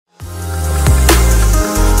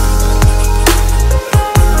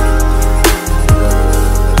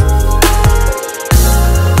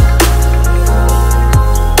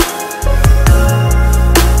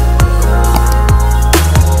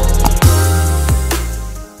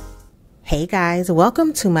Hey guys,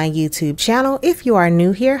 welcome to my YouTube channel. If you are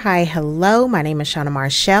new here, hi, hello, my name is Shauna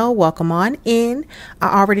Marshall. Welcome on in.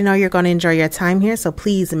 I already know you're going to enjoy your time here, so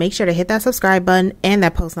please make sure to hit that subscribe button and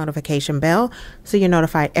that post notification bell so you're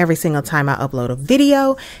notified every single time I upload a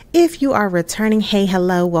video. If you are returning, hey,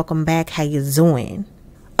 hello, welcome back. How you doing?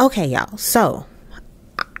 Okay, y'all, so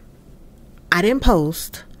I didn't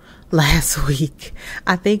post last week.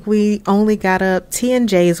 I think we only got up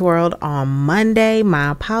T&J's World on Monday.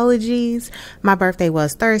 My apologies. My birthday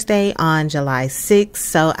was Thursday on July 6th.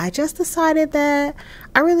 So I just decided that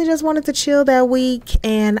I really just wanted to chill that week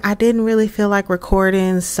and I didn't really feel like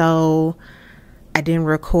recording. So I didn't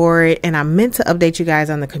record and I meant to update you guys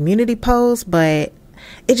on the community post, but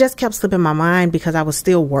it just kept slipping my mind because I was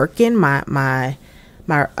still working my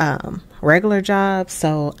regular job,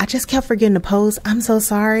 so I just kept forgetting to post. I'm so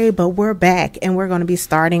sorry, but we're back and we're going to be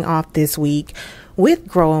starting off this week with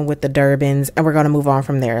growing with the Durbins, and we're going to move on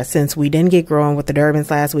from there since we didn't get growing with the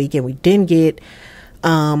Durbins last week and we didn't get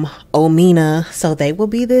Omina, so they will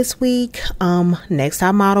be this week. Next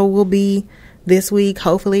Top Model will be this week,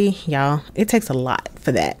 hopefully. Y'all, it takes a lot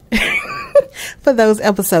for that for those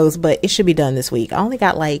episodes, but it should be done this week. I only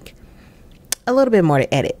got like a little bit more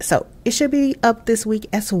to edit, so it should be up this week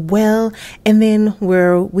as well. And then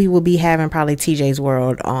we will be having probably TJ's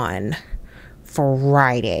World on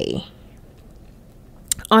Friday,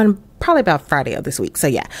 on probably about Friday of this week. So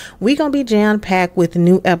yeah, we're gonna be jam-packed with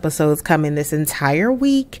new episodes coming this entire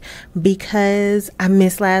week because I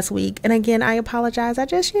missed last week, and again I apologize. I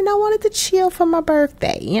just wanted to chill for my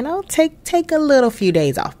birthday, take a little few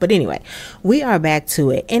days off. But anyway, we are back to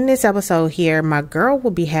it. In this episode here, my girl will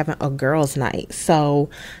be having a girls night, so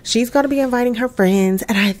she's gonna be inviting her friends,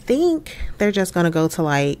 and I think they're just gonna go to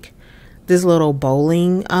like this little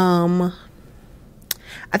bowling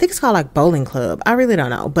I think it's called like bowling club. I really don't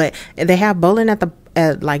know, but they have bowling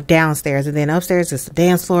at like downstairs, and then upstairs is the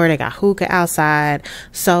dance floor. They got hookah outside.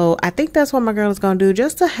 So I think that's what my girl is going to do,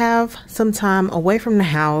 just to have some time away from the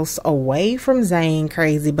house, away from Zane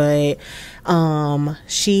crazy. But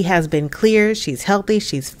she has been cleared. She's healthy.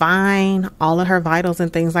 She's fine. All of her vitals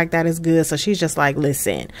and things like that is good. So she's just like,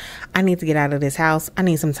 listen, I need to get out of this house. I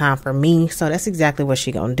need some time for me. So that's exactly what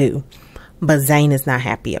she going to do. But Zane is not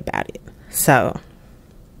happy about it. So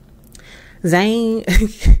Zane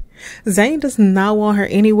does not want her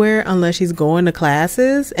anywhere unless she's going to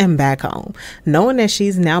classes and back home. Knowing that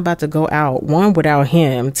she's now about to go out, one, without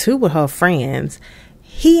him, two, with her friends,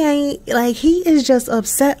 he is just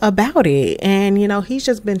upset about it. And, he's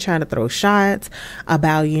just been trying to throw shots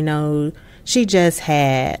about, she just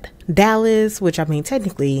had Dallas, which I mean,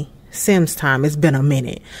 technically Sims time. It's been a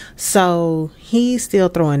minute. So he's still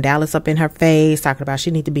throwing Dallas up in her face, talking about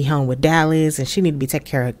she need to be home with Dallas and she need to be taking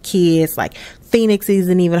care of her kids. Like Phoenix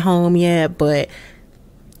isn't even home yet, but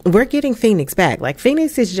we're getting Phoenix back. Like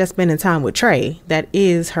Phoenix is just spending time with Trey. That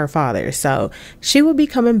is her father. So she will be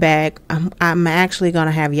coming back. I'm actually going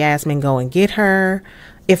to have Yasmine go and get her.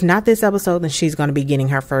 If not this episode, then she's going to be getting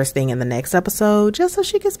her first thing in the next episode, just so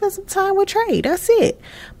she can spend some time with Trey. That's it.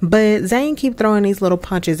 But Zane keep throwing these little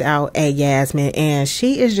punches out at Yasmine, and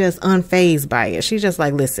she is just unfazed by it. She's just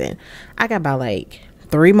like, listen, I got about like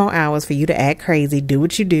 3 more hours for you to act crazy, do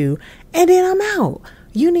what you do, and then I'm out.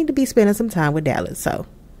 You need to be spending some time with Dallas. So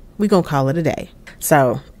we're going to call it a day.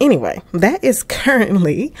 So anyway, that is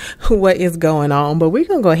currently what is going on, but we're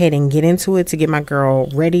going to go ahead and get into it to get my girl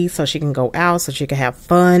ready so she can go out, so she can have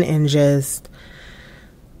fun, and just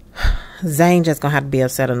Zane just going to have to be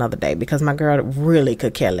upset another day because my girl really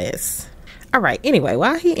could care less. All right. Anyway,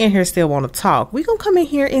 while he in here still want to talk, we're going to come in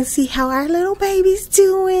here and see how our little baby's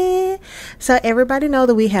doing. So everybody know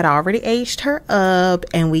that we had already aged her up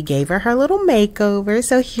and we gave her her little makeover.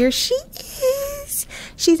 So here she is.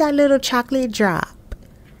 She's our little chocolate drop.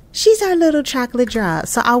 She's our little chocolate drop.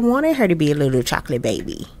 So I wanted her to be a little chocolate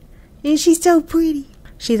baby. And she's so pretty.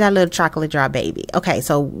 She's our little chocolate drop baby. Okay,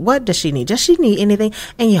 so what does she need? Does she need anything?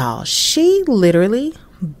 And y'all, she literally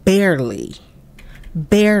barely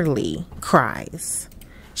cries.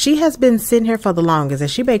 She has been sitting here for the longest,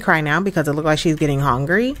 and she may cry now because it looks like she's getting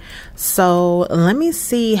hungry. So let me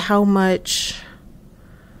see how much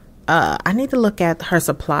I need to look at her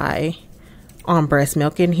supply on breast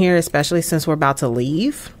milk in here, especially since we're about to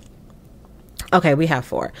leave. Okay, we have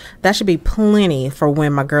 4. That should be plenty for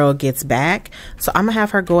when my girl gets back. So I'm gonna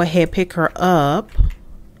have her go ahead, pick her up,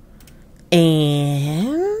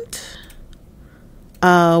 and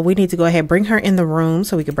we need to go ahead, bring her in the room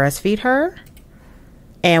so we can breastfeed her.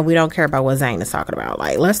 And we don't care about what Zane is talking about.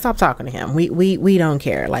 Like, let's stop talking to him. We don't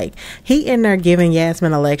care. Like, he in there giving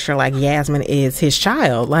Yasmine a lecture like Yasmine is his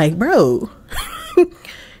child. Like, bro,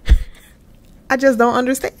 I just don't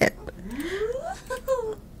understand.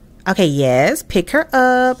 Okay, yes, pick her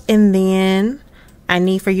up, and then I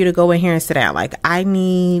need for you to go in here and sit down. Like, I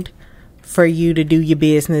need for you to do your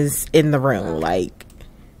business in the room. Like,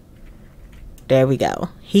 there we go.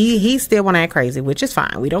 He still want to act crazy, which is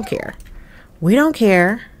fine. We don't care. We don't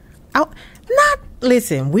care. Oh,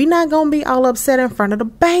 listen, we not gonna be all upset in front of the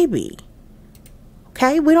baby.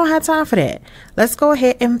 Okay, we don't have time for that. Let's go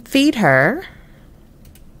ahead and feed her.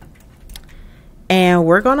 And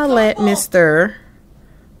we're gonna let Mr.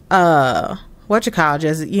 What you call,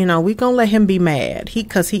 just, you know, we gonna let him be mad.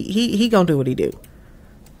 Cause he gonna do what he do.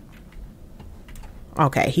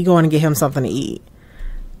 Okay, he going to get him something to eat.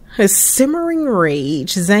 His simmering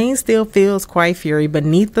rage. Zane still feels quite fury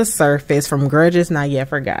beneath the surface from grudges not yet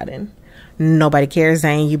forgotten. Nobody cares,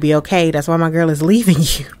 Zane. You be okay. That's why my girl is leaving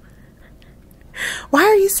you. Why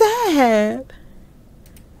are you sad?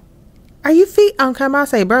 Are you come out,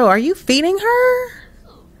 say, bro, are you feeding her?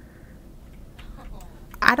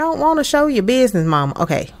 I don't want to show your business, mama.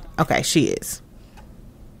 Okay, she is.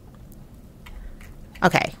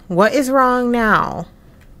 Okay, what is wrong now?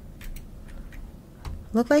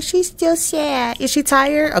 Look like she's still sad. Is she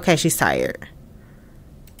tired? Okay, she's tired.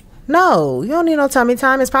 No, you don't need no tummy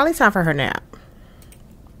time. It's probably time for her nap.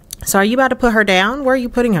 So are you about to put her down? Where are you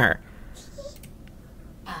putting her?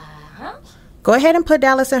 Go ahead and put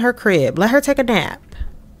Dallas in her crib. Let her take a nap.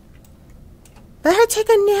 Let her take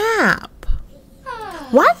a nap.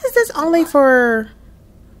 Why is this only for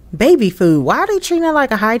baby food? Why are they treating it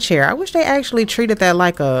like a high chair? I wish they actually treated that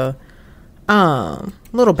like a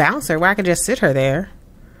little bouncer where I could just sit her there.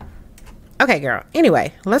 Okay, girl.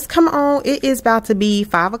 Anyway, let's come on. It is about to be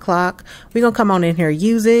 5 o'clock. We're going to come on in here,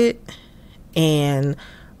 use it. And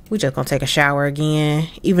we just going to take a shower again.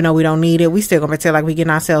 Even though we don't need it, we still going to pretend like we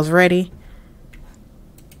getting ourselves ready.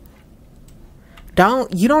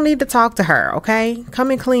 You don't need to talk to her, okay?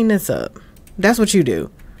 Come and clean this up. That's what you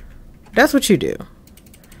do. That's what you do.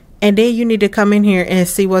 And then you need to come in here and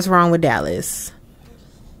see what's wrong with Dallas.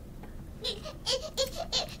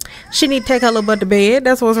 She need to take her little butt to bed.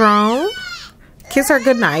 That's what's wrong. Kiss her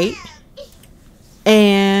goodnight.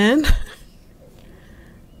 And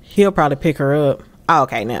he'll probably pick her up. Oh,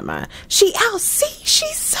 okay, never mind. She's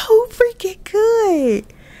so freaking good.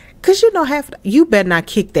 Cause you know you better not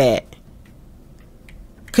kick that.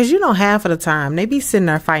 Cause you know half of the time they be sitting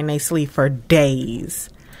there fighting they sleep for days.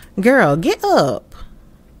 Girl, get up.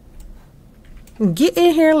 Get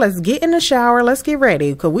in here. Let's get in the shower. Let's get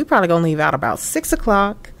ready. Cause we probably gonna leave out about 6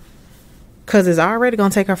 o'clock. Cause it's already gonna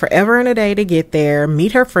take her forever and a day to get there,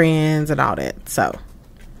 meet her friends and all that. So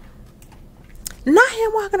not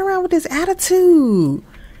him walking around with this attitude.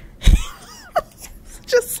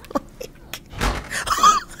 Just like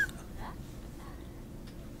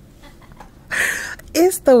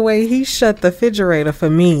it's the way he shut the refrigerator for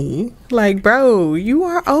me. Like, bro, you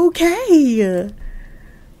are okay.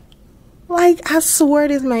 Like, I swear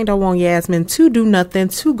this man don't want Yasmine to do nothing,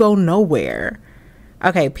 to go nowhere.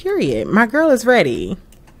 Okay, period. My girl is ready.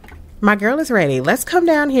 My girl is ready. Let's come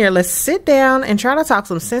down here. Let's sit down and try to talk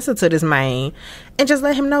some sense into this man. And just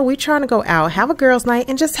let him know we're trying to go out, have a girls' night,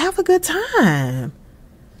 and just have a good time.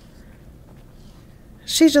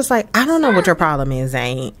 She's just like, I don't know what your problem is,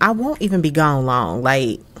 Zane. I won't even be gone long.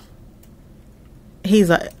 Like, he's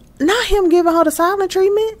like, not him giving her the silent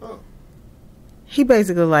treatment. He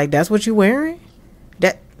basically like, that's what you wearing?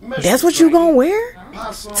 That's what you gonna wear?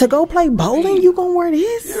 To go play bowling, you gonna wear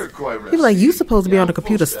this? He like, you supposed to be on the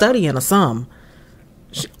computer studying or something.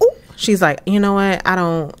 She's like, you know what? I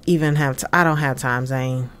don't have time,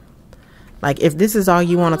 Zane. Like, if this is all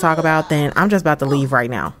you want to talk about, then I'm just about to leave right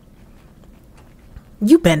now.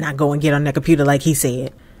 You better not go and get on that computer like he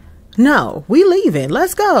said. No, we leaving.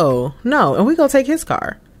 Let's go. No, and we gonna take his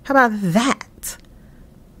car. How about that?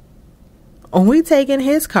 Oh, we taking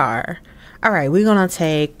his car. All right, we're gonna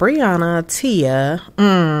take Brianna, Tia.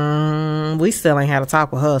 We still ain't had a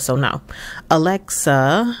talk with her, so no.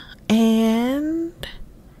 Alexa, and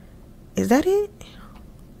is that it?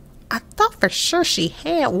 I thought for sure she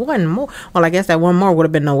had one more. Well, I guess that one more would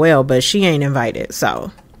have been Noelle, but she ain't invited,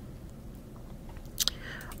 so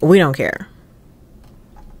we don't care.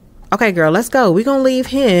 Okay, girl, let's go. We're gonna leave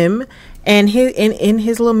him and in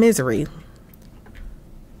his little misery.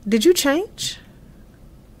 Did you change?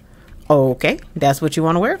 Okay, that's what you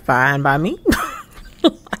want to wear. Fine by me.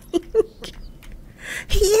 Like,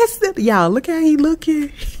 he is the, y'all. Look how he looking.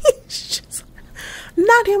 He's just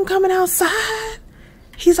not him coming outside.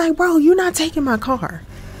 He's like, bro, you're not taking my car.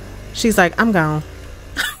 She's like, I'm gone.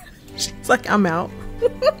 She's like, I'm out.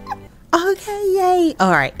 Okay, yay.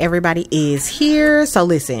 All right, everybody is here. So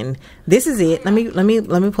listen, this is it. Let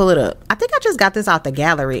me pull it up. I think I just got this out the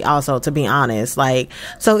gallery also, to be honest. Like,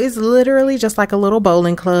 so it's literally just like a little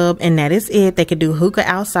bowling club, and that is it. They could do hookah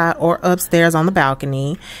outside or upstairs on the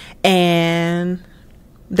balcony, and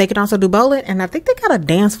they can also do bowling, and I think they got a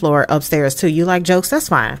dance floor upstairs too. You like jokes? That's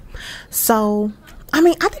fine. So, I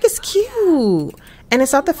mean, I think it's cute, and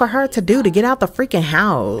it's something for her to do to get out the freaking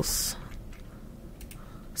house.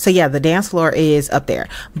 So yeah, the dance floor is up there.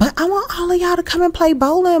 But I want all of y'all to come and play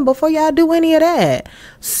bowling before y'all do any of that.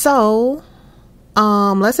 So,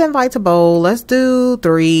 let's invite to bowl. Let's do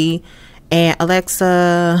 3. And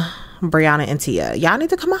Alexa, Brianna, and Tia. Y'all need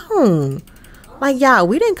to come on. Like, y'all,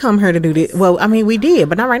 we didn't come here to do this. Well, I mean, we did,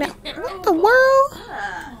 but not right now. What the world?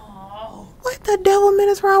 What the devil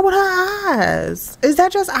is wrong with her eyes? Is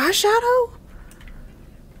that just eyeshadow?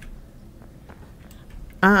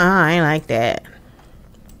 I ain't like that.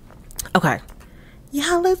 Okay,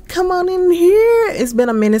 y'all, let's come on in here. It's been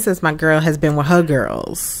a minute since my girl has been with her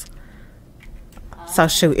girls. So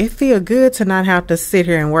shoot, it feel good to not have to sit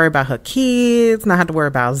here and worry about her kids, not have to worry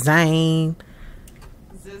about Zane.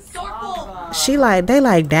 They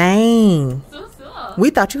like, dang, we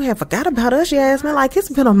thought you had forgot about us, Yasmine. Like, it's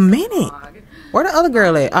been a minute. Where the other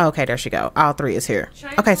girl at? Oh, okay, there she go. All 3 is here.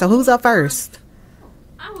 Okay, so who's up first?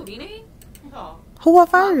 Who up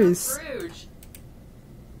first?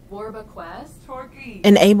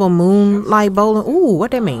 Enable moonlight bowling. Ooh,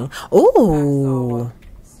 what that mean? Ooh,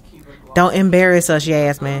 don't embarrass us,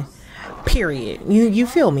 Yasmine. Period. You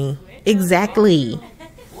feel me? Exactly.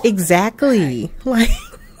 Like,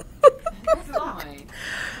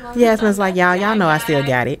 Yasmine's like, y'all know I still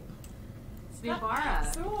got it.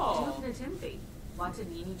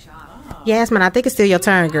 Yasmine, I think it's still your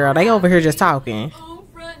turn, girl. They over here just talking.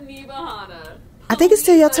 I think it's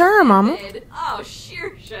still your turn, mama.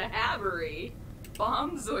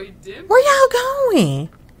 Where y'all going?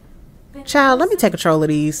 Child, let me take control of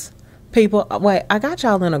these people. Wait, I got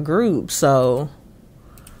y'all in a group, so.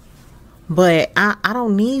 But I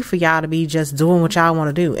don't need for y'all to be just doing what y'all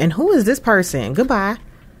want to do. And who is this person? Goodbye.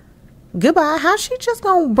 How's she just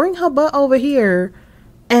gonna bring her butt over here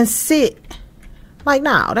and sit? Like,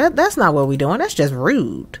 no, that's not what we doing. That's just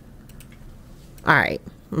rude. All right,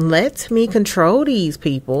 let me control these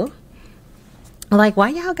people. Like, why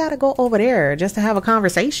y'all gotta go over there just to have a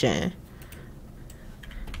conversation?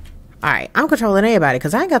 All right, I'm controlling everybody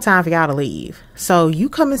because I ain't got time for y'all to leave. So you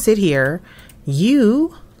come and sit here.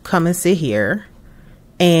 You come and sit here.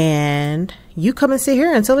 And you come and sit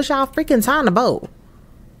here until it's y'all freaking time to bowl.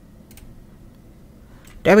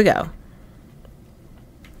 There we go.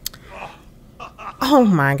 Oh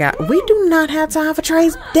my God. We do not have time for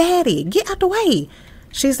Trey's daddy. Get out the way.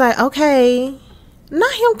 She's like, okay.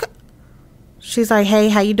 Not him. She's like, hey,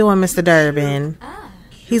 how you doing, Mr. Durbin?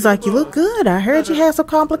 He's like, you look good. I heard you had some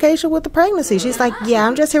complication with the pregnancy. She's like, yeah,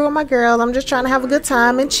 I'm just here with my girl. I'm just trying to have a good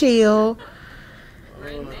time and chill.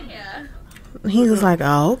 He was like,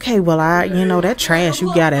 oh, okay. Well, that trash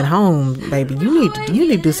you got at home, baby, you need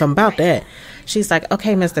to do something about that. She's like,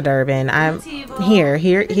 okay, Mr. Durbin, I'm here.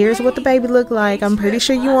 Here's what the baby looked like. I'm pretty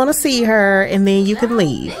sure you want to see her, and then you can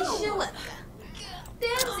leave.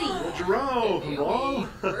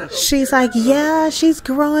 She's like, yeah, she's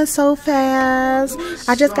growing so fast.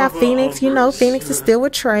 I just got Phoenix. Phoenix is still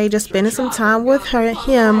with Trey, just spending some time with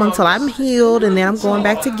him until I'm healed, and then I'm going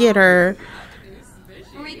back to get her.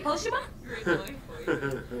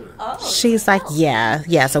 She's like,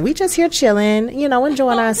 yeah. So we just here chilling,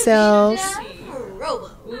 enjoying ourselves.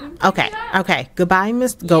 Okay. Goodbye,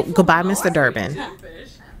 Mr. Durbin.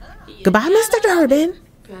 Goodbye, Mr. Durbin.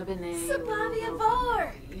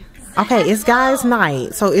 Okay, it's guys'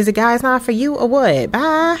 night. So is it guys' night for you or what?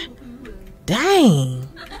 Bye. Dang.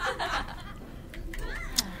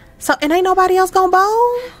 So, and ain't nobody else gonna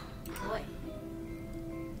bowl?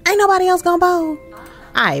 Ain't nobody else gonna bowl?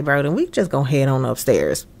 Alright, bro, then we just gonna head on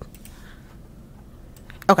upstairs.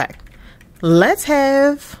 Okay. Let's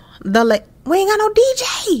have we ain't got no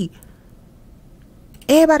DJ.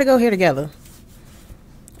 Everybody go here together.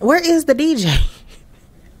 Where is the DJ?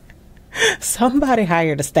 Somebody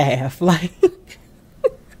hired a staff. Like,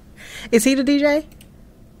 is he the DJ?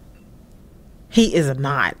 He is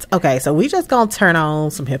not. Okay, so we just gonna turn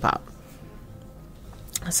on some hip hop.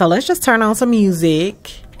 So let's just turn on some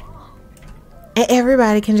music. And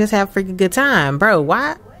everybody can just have a freaking good time. Bro,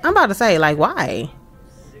 why? I'm about to say, like, why?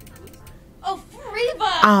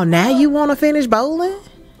 Oh, now you want to finish bowling?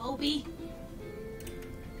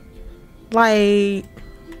 Like,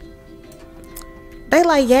 they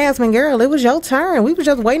like, Yasmine, girl, it was your turn. We was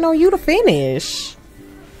just waiting on you to finish.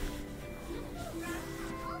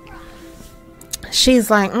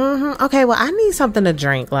 She's like, okay, well, I need something to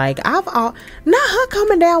drink. Like, not her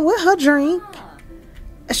coming down with her drink.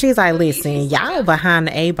 She's like, listen, y'all behind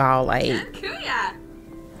the A ball. Like,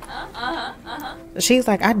 she's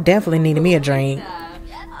like, I definitely needed me a drink.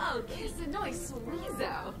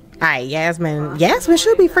 Alright, Yasmine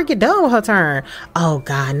should be freaking done with her turn. Oh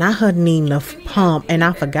God, not her needing the pump, and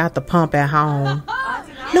I forgot the pump at home.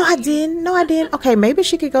 No, I didn't. Okay, maybe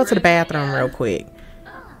she could go to the bathroom real quick.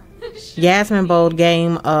 Yasmine bowled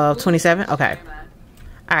game of 27. Okay.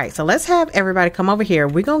 Alright, so let's have everybody come over here.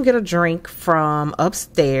 We're gonna get a drink from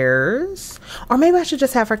upstairs. Or maybe I should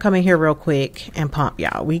just have her come in here real quick and pump,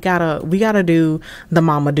 y'all. We gotta do the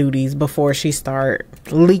mama duties before she start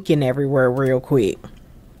leaking everywhere real quick.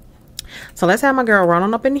 So let's have my girl run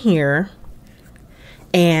on up in here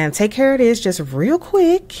and take care of this just real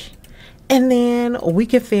quick, and then we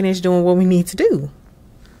can finish doing what we need to do.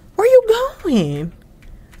 Where you going?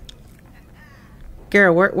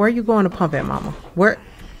 Girl, where are you going to pump at, mama? Where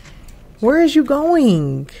is you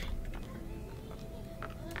going?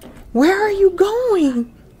 Where are you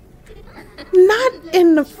going? Not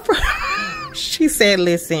in the front. She said,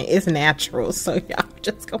 listen, it's natural, so y'all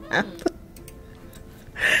just gonna have to.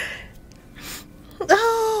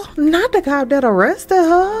 Oh, not the cop that arrested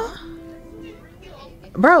her.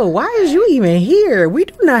 Bro, why is you even here? We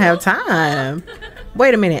do not have time.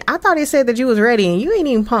 Wait a minute. I thought it said that you was ready and you ain't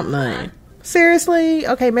even pumped none. Seriously?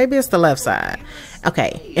 Okay, maybe it's the left side.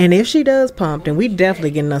 Okay, and if she does pump, then we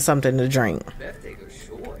definitely getting us something to drink.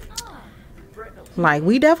 Like,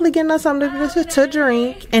 we definitely getting us something to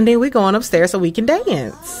drink, and then we going upstairs so we can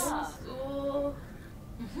dance.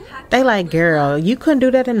 They like, girl, you couldn't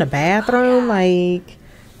do that in the bathroom. Like,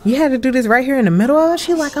 you had to do this right here in the middle of it.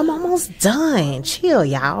 She like, I'm almost done. Chill,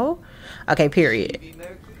 y'all. Okay, period.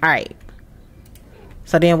 All right.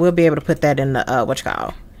 So then we'll be able to put that in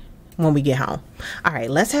the, when we get home. All right,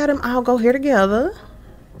 let's have them all go here together.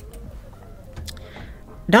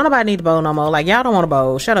 Don't nobody need to bowl no more. Like, y'all don't want to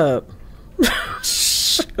bowl. Shut up.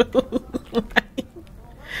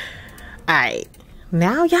 All right.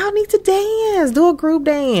 Now y'all need to dance. Do a group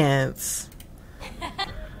dance.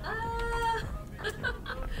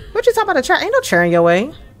 What you talking about? A chair? Ain't no chair in your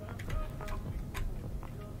way.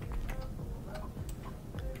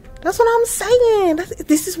 That's what I'm saying.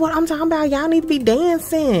 This is what I'm talking about. Y'all need to be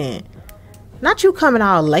dancing. Not you coming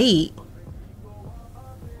all late.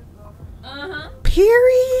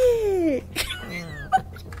 Period.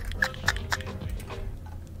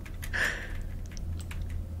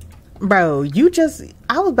 Bro,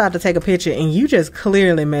 I was about to take a picture and you just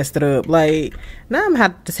clearly messed it up. Like, now I'm gonna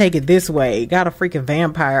have to take it this way. Got a freaking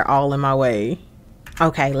vampire all in my way.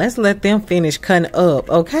 Okay, let's let them finish cutting up,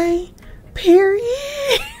 okay?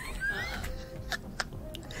 Period.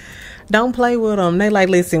 Don't play with them. They like,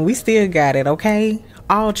 listen, we still got it, okay?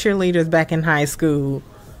 All cheerleaders back in high school.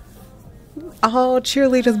 All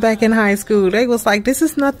cheerleaders back in high school. They was like, this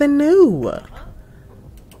is nothing new.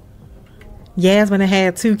 Yasmine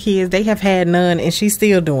had 2 kids. They have had none, and she's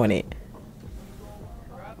still doing it.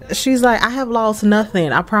 She's like, I have lost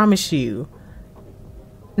nothing. I promise you.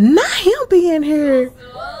 Not him being here.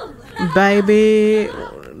 Baby,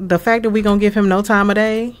 the fact that we gonna give him no time of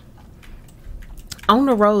day on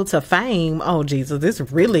the road to fame. Oh, Jesus, this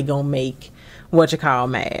really gonna make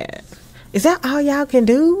mad. Is that all y'all can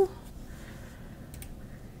do?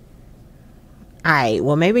 Alright,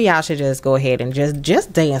 well, maybe y'all should just go ahead and just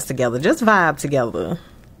dance together. Just vibe together.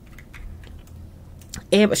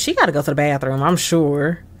 But she gotta go to the bathroom, I'm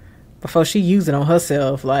sure, before she use it on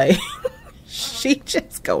herself. Like, she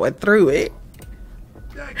just going through it.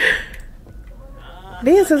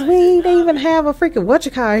 This is, we didn't even have a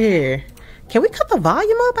freaking here. Can we cut the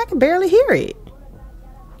volume up? I can barely hear it.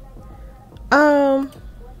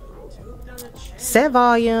 Set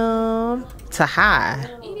volume to high.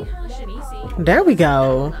 There we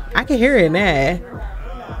go. I can hear it now.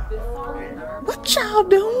 What y'all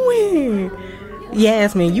doing?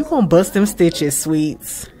 Yasmine, you gonna bust them stitches,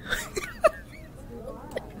 sweets.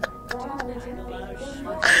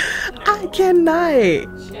 I cannot.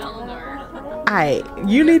 Alright,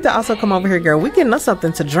 you need to also come over here, girl. We getting us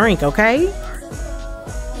something to drink, okay?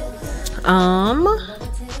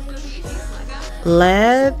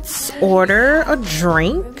 Let's order a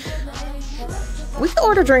drink. We can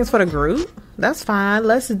order drinks for the group. That's fine.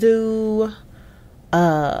 Let's do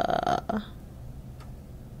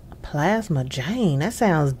Plasma Jane. That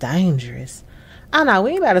sounds dangerous. I know,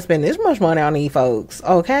 we ain't about to spend this much money on these folks.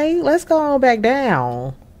 Okay, let's go on back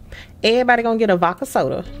down. Everybody gonna get a vodka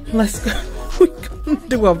soda. Let's go. We gonna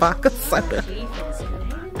do a vodka soda.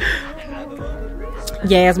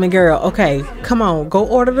 Yasmine girl, okay, come on, go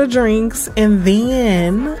order the drinks and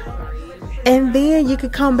then you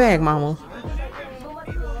could come back, mama.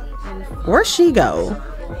 Where'd she go?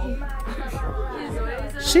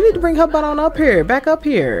 She need to bring her butt on up here, back up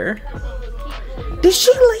here. Did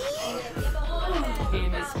she leave?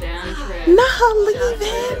 Not her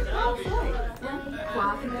leaving.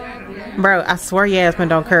 Bro, I swear Yasmine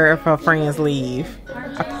don't care if her friends leave.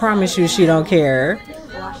 I promise you she don't care.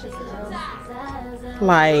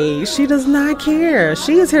 Like, she does not care.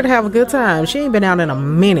 She is here to have a good time. She ain't been out in a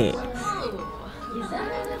minute.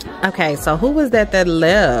 Okay, so who was that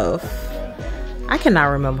left? I cannot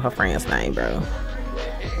remember her friend's name, bro.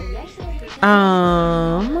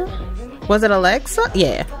 Was it Alexa?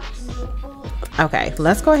 Yeah. Okay,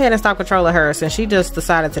 let's go ahead and stop controlling her since she just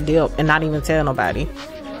decided to dip and not even tell nobody.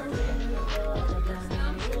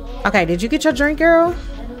 Okay, did you get your drink, girl?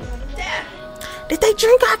 Did they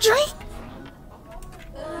drink our drink?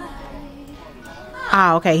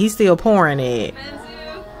 Ah, okay, he's still pouring it.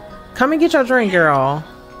 Come and get your drink, girl.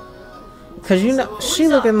 Cause you know she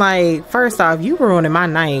looking like, first off, you ruining my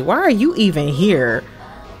night. Why are you even here?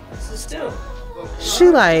 She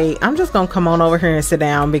like, I'm just gonna come on over here and sit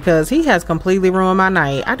down because he has completely ruined my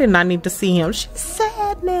night. I did not need to see him. She's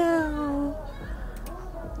sad now.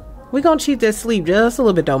 We gonna cheat this sleep just a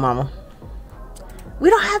little bit though, mama. We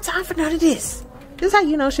don't have time for none of this. This is how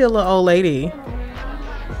you know she a little old lady.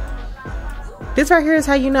 This right here is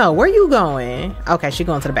how you know. Where you going? Okay, she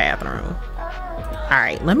going to the bathroom.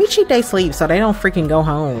 Alright, let me cheat they sleep so they don't freaking go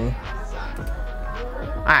home.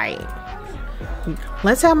 Alright.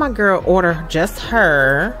 Let's have my girl order just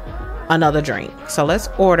her another drink. So let's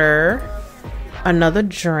order another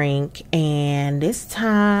drink. And this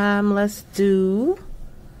time, let's do...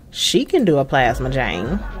 She can do a plasma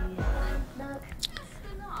Jane.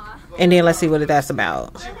 And then let's see what that's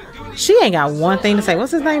about. She ain't got one thing to say.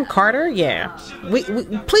 What's his name? Carter? Yeah. We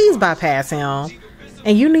please bypass him.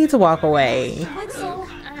 And you need to walk away.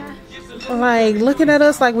 Like, looking at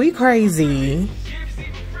us like we crazy.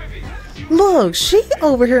 Look, she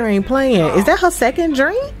over here ain't playing. Is that her second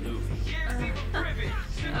drink?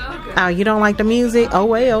 Oh, you don't like the music? Oh,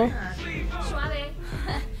 well.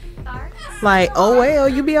 Like, oh, well,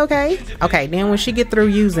 you be okay? Okay, then when she get through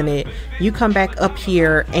using it, you come back up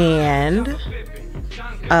here and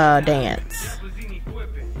dance.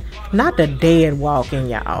 Not the dead walking,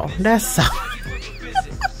 y'all. That's so...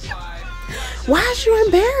 Why is you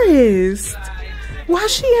embarrassed? Why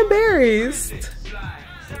is she embarrassed?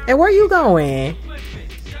 And where you going?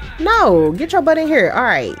 No, get your butt in here. All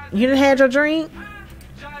right, you done had your drink?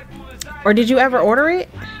 Or did you ever order it?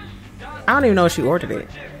 I don't even know if she ordered it.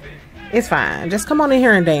 It's fine. Just come on in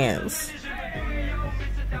here and dance.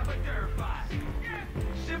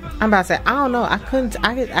 I'm about to say, I don't know.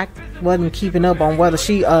 I wasn't keeping up on whether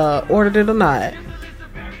she ordered it or not.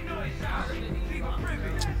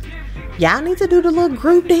 Y'all need to do the little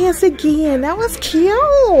group dance again. That was cute.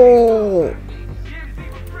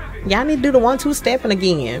 Y'all need to do the 1-2 stepping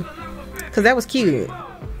again. Because that was cute.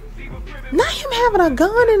 Not him having a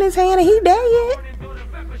gun in his hand and he dead.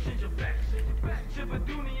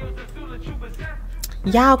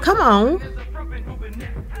 Y'all, come on.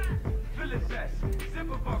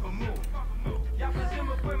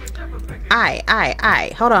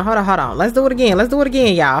 Alright. Hold on. Let's do it again,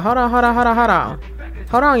 y'all. Hold on.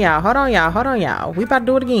 Hold on, y'all. We about to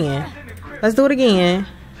do it again. Let's do it again.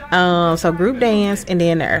 So group dance and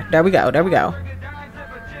then there we go.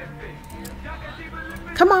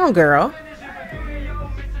 Come on, girl.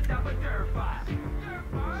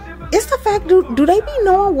 It's the fact, do they be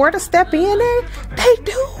knowing where to step in at? They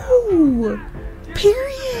do.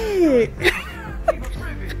 Period.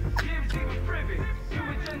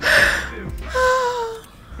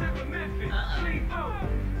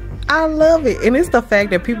 I love it. And it's the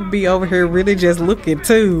fact that people be over here really just looking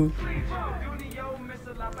too.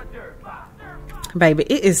 Baby,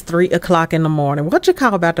 it is 3 o'clock in the morning. What you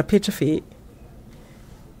call about to pitch a fit?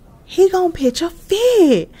 He gonna pitch a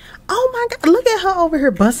fit. Oh my God. Look at her over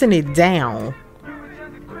here busting it down.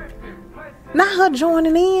 Not her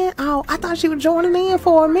joining in. Oh, I thought she was joining in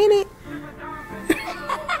for a minute.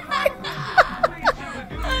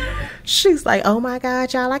 She's like, oh my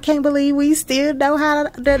God, y'all, I can't believe we still know how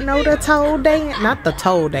to know the toe dance. Not the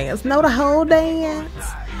toe dance. Know the whole dance.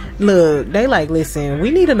 Look, they like, listen,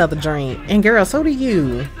 we need another drink. And girl, so do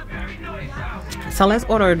you. So let's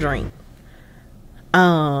order a drink.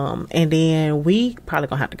 And then we probably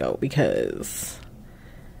gonna have to go because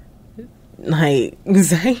like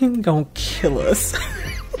Zane gonna kill us.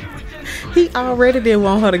 He already didn't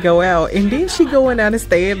want her to go out, and then she going out and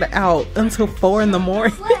staying out until 4 in the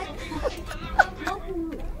morning.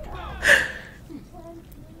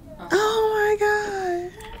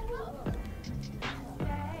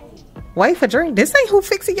 Wait for drink. This ain't who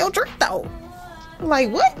fixing your drink though.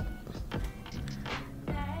 Like what?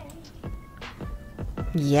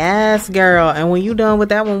 Yes, girl. And when you done with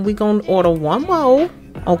that one, we gonna order one more.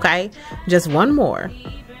 Okay, just one more.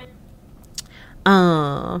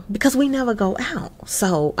 Because we never go out,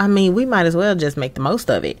 so I mean, we might as well just make the most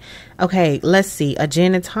of it. Okay, let's see. A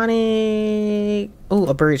gin and tonic. Oh,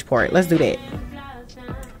 a Bridgeport. Let's do that.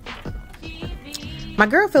 My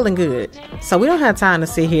girl feeling good, so we don't have time to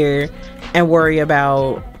sit here and worry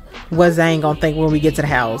about what Zane gonna think when we get to the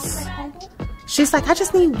house. She's like, I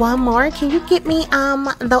just need one more. Can you get me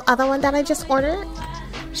the other one that I just ordered?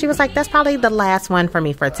 She was like, that's probably the last one for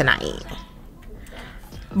me for tonight.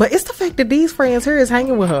 But it's the fact that these friends here is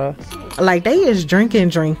hanging with her. Like, they is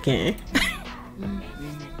drinking.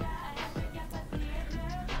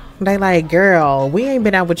 They like, girl, we ain't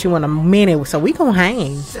been out with you in a minute, so we gonna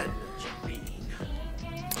hang.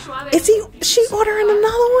 Is she ordering another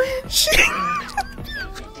one?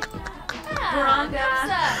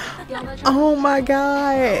 Oh my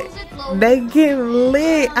God. They getting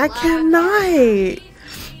lit. I cannot.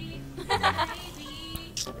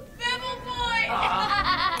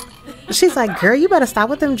 She's like, girl, you better stop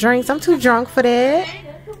with them drinks. I'm too drunk for that.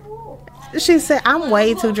 She said, I'm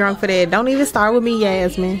way too drunk for that. Don't even start with me,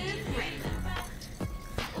 Yasmine.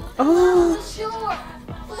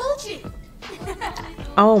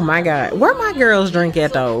 Oh my God. Where my girls drink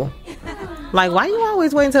at though? Like, why you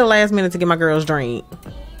always waiting till the last minute to get my girls drink?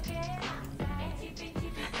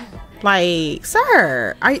 Like,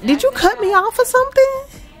 sir, did you cut me off or something?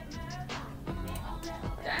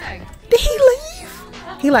 Did he leave?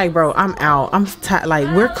 He like, bro, I'm out. I'm tired.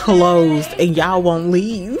 Like, we're closed and y'all won't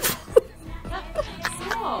leave.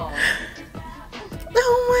 Oh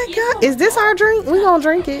my God. Is this our drink? We gonna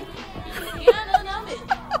drink it.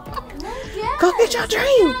 Go get your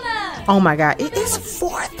drink. Oh my God. It is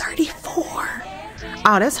 4:34.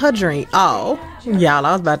 Oh, that's her drink. Oh, y'all,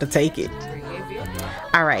 I was about to take it.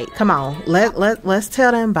 All right, come on. Let's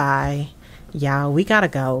tell them bye. Y'all, we gotta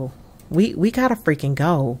go. We gotta freaking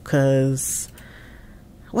go, cause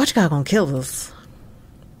what you got gonna kill us?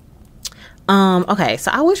 Okay,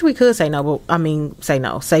 so I wish we could say no, but I mean say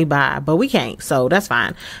no, say bye, but we can't, so that's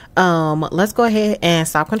fine. Let's go ahead and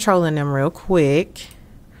stop controlling them real quick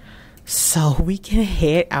so we can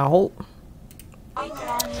head out.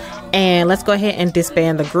 And let's go ahead and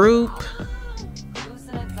disband the group.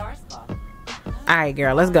 Alright,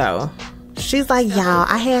 girl, let's go. She's like, y'all,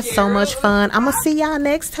 I had so much fun. I'm gonna see y'all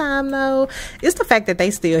next time though. It's the fact that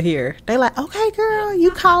they still here. They like, okay, girl,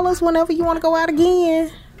 you call us whenever you want to go out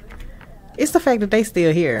again. It's the fact that they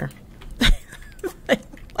still here.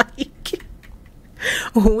 Like,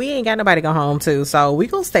 we ain't got nobody to go home to, so we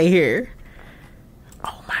gonna stay here.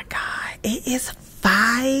 Oh my God, it is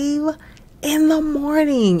 5 in the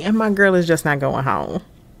morning and my girl is just not going home.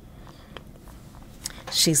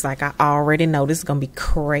 She's like, I already know this is gonna be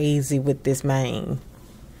crazy with this man.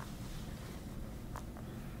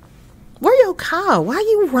 Where your car? Why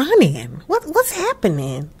you running? What's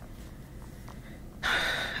happening?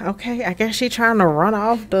 Okay, I guess she trying to run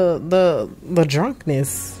off the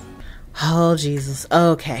drunkenness. Oh Jesus.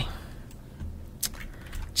 Okay.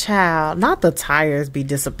 Child, not the tires be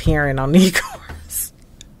disappearing on these cars.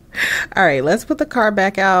 All right, let's put the car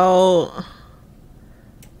back out.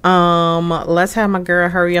 Let's have my girl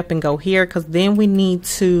hurry up and go here, because then we need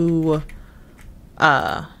to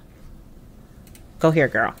go here,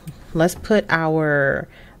 girl. Let's put our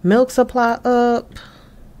milk supply up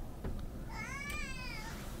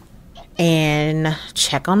and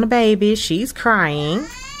check on the baby. She's crying.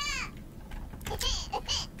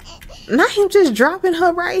 Not him just dropping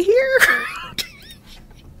her right here.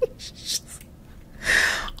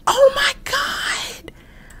 Oh my God.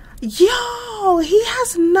 Yo, he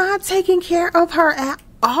has not taken care of her at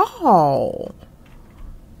all.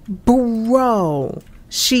 Bro,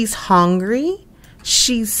 she's hungry,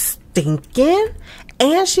 she's stinking,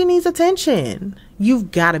 and she needs attention.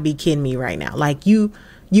 You've got to be kidding me right now. Like, you've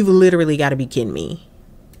literally got to be kidding me.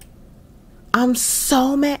 I'm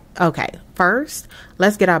so mad. Okay, first,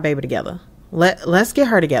 let's get our baby together. Let's get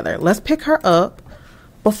her together. Let's pick her up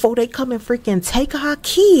before they come and freaking take our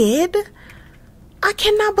kid. I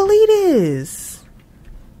cannot believe this.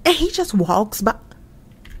 And he just walks by.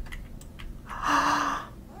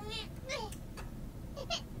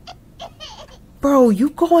 Bro,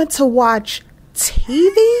 you going to watch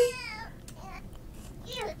TV?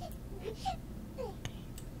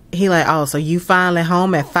 He like, oh, so you finally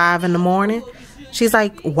home at 5 in the morning? She's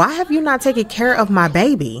like, why have you not taken care of my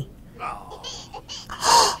baby?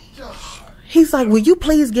 He's like, will you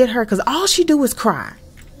please get her? Because all she do is cry.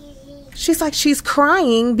 She's like, she's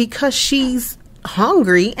crying because she's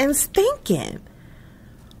hungry and stinking.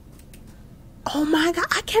 Oh my God,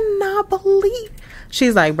 I cannot believe.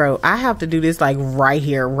 She's like, bro, I have to do this like right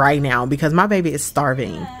here, right now, because my baby is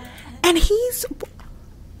starving. And he's,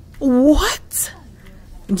 what?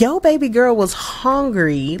 Yo, baby girl was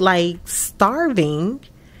hungry, like starving,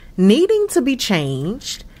 needing to be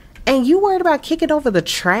changed, and you worried about kicking over the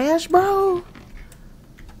trash, bro?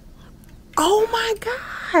 Oh my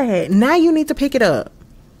God. Now you need to pick it up.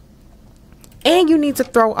 And you need to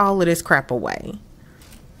throw all of this crap away.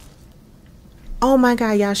 Oh my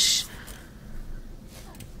God, y'all.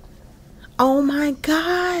 Oh my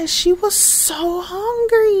God, she was so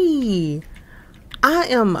hungry.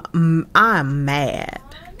 I'm mad.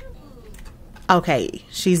 Okay,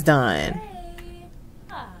 she's done.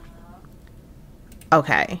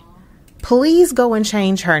 Okay. Please go and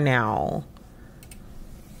change her now.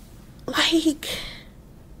 Like,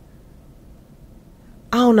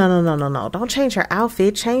 oh, no. Don't change her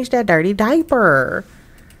outfit. Change that dirty diaper.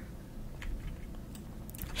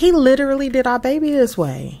 He literally did our baby this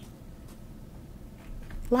way.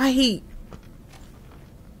 Like,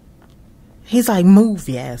 he's like, move,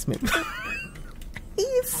 Yasmine.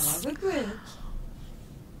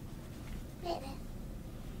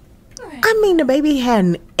 I mean, the baby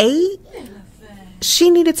hadn't ate.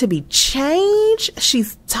 She needed to be changed.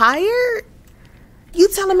 She's tired. You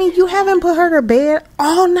telling me you haven't put her to bed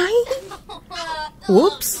all night?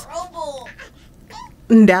 Whoops.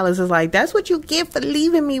 And Dallas is like, that's what you get for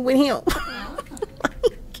leaving me with him.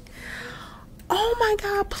 Like, oh my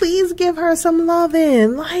God, please give her some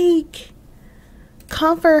loving. Like,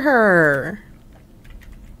 comfort her.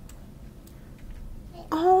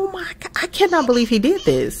 Oh my God, I cannot believe he did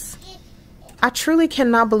this. I truly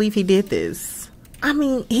cannot believe he did this. I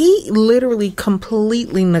mean, he literally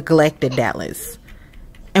completely neglected Dallas.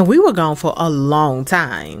 And we were gone for a long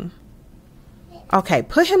time. Okay,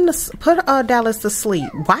 put Dallas to sleep.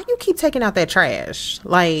 Why you keep taking out that trash?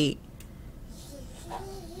 Like,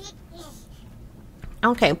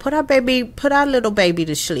 okay, put our little baby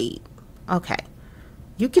to sleep. Okay.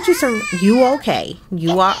 You get you some, you okay.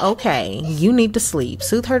 You are okay. You need to sleep.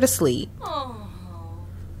 Soothe her to sleep.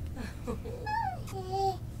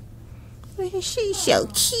 She's so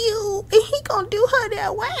cute. And he gonna do her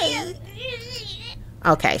that way.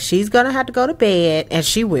 Okay, she's gonna have to go to bed. And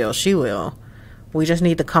she will. We just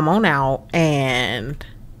need to come on out. And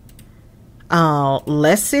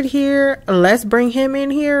let's sit here. Let's bring him in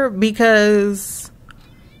here. Because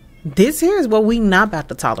this here is what we not about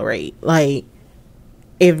to tolerate. Like,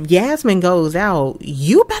 if Yasmine goes out,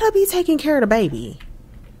 you better be taking care of the baby.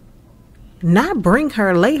 Not bring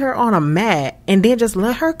her, lay her on a mat, and then just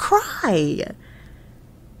let her cry.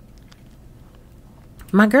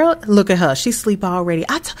 My girl, look at her. She's asleep already.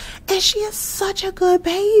 And she is such a good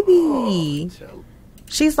baby.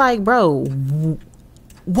 She's like, bro,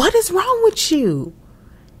 what is wrong with you?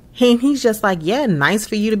 And he's just like, yeah, nice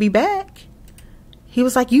for you to be back. He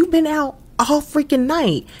was like, you've been out all freaking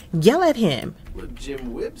night. Yell at him. With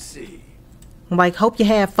Jim Whipsy. Like, hope you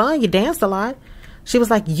had fun. You danced a lot. She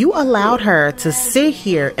was like, you allowed her to sit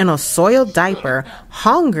here in a soiled diaper,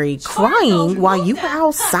 hungry, crying while you were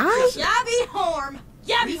outside?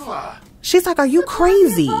 She's like, are you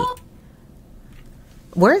crazy?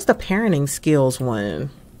 Where's the parenting skills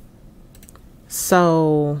one?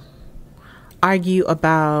 So, argue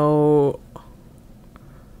about,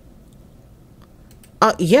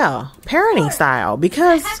 yeah, parenting style.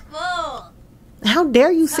 Because how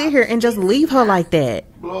dare you sit here and just leave her like that?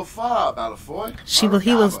 He was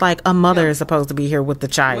like, a mother is supposed to be here with the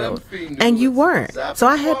child, and you weren't. So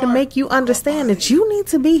I had to make you understand that you need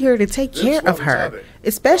to be here to take care of her,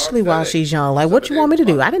 especially while she's young. Like, what you want me to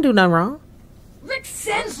do? I didn't do nothing wrong.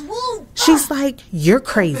 She's like, you're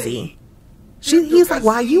crazy. He's like,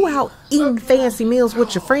 while you out eating fancy meals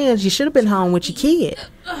with your friends, you should have been home with your kid.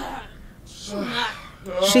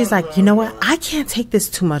 She's like, you know what? I can't take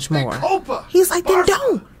this too much more. He's like, then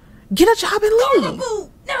don't. Get a job and leave.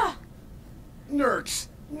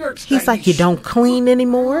 He's like, you don't clean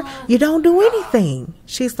anymore. You don't do anything.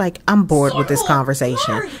 She's like, I'm bored with this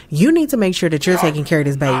conversation. You need to make sure that you're taking care of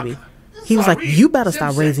this baby. He was like, you better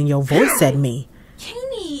stop raising your voice at me.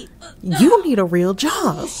 You need a real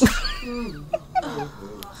job.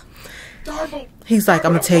 He's like,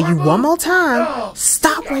 I'm going to tell you one more time.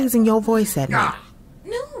 Stop raising your voice at me.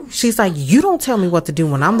 She's like, you don't tell me what to do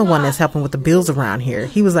when I'm the one that's helping with the bills around here.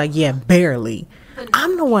 He was like, yeah, barely.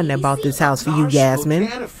 I'm the one that bought this house for you,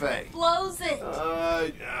 Yasmine.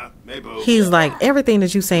 He's like, everything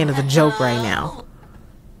that you're saying is a joke right now.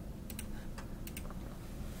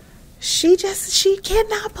 she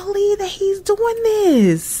cannot believe that he's doing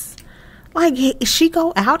this. Like, she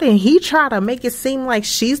go out and he try to make it seem like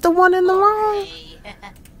she's the one in the wrong.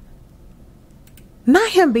 Not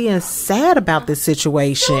him being sad about this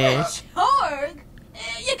situation. Charg?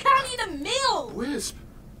 You can't eat a meal. Wisp.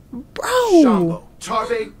 Bro. Shambo.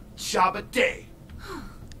 Tarbe. Shabba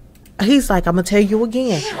He's like, I'm gonna tell you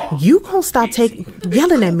again. You gonna stop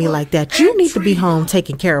yelling at me like that. You need to be home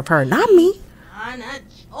taking care of her, not me.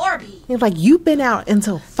 He's like, you've been out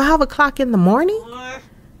until 5 o'clock in the morning?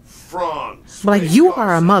 Franz. Like, you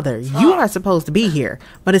are a mother. You are supposed to be here.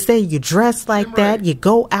 But instead, you dress like that. You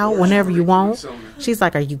go out whenever you want. She's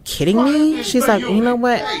like, are you kidding me? She's like, you know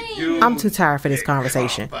what? I'm too tired for this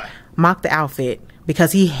conversation. Mock the outfit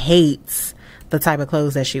because he hates the type of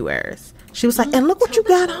clothes that she wears. She was like, and look what you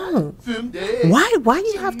got on. Why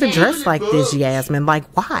you have to dress like this, Yasmine? Like,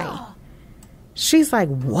 why? She's like,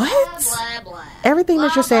 what? Everything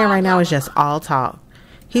that you're saying right now is just all talk.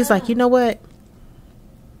 He's like, you know what?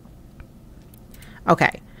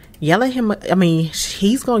 Okay. Yell at him. I mean,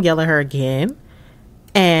 he's going to yell at her again.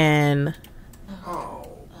 And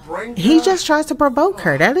he just tries to provoke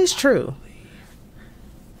her. That is true.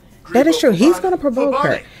 That is true. He's going to provoke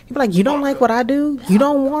her. He'd be like, you don't like what I do? You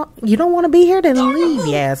don't want to be here? Then leave,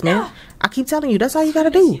 Yasmine. I keep telling you, that's all you got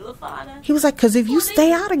to do. He was like, because if you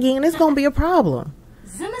stay out again, it's going to be a problem.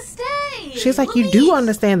 She's like, you do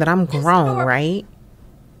understand that I'm grown, right?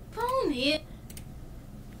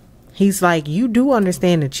 He's like, you do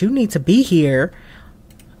understand that you need to be here.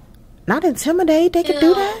 Not intimidate. They could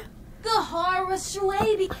do that.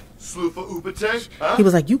 He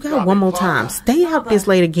was like, you got one more time. Stay out this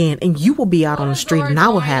late again and you will be out on the street and I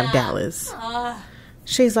will have Dallas.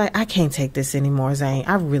 She's like, I can't take this anymore, Zane.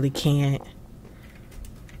 I really can't.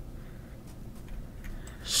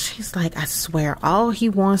 She's like, I swear all he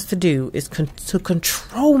wants to do is to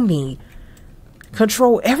control me.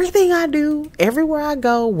 Control everything I do, everywhere I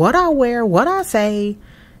go, what I wear, what I say.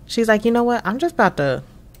 She's like, you know what? I'm just about to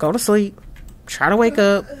go to sleep, try to wake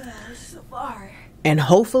up, and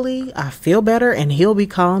hopefully I feel better and he'll be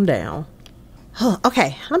calmed down.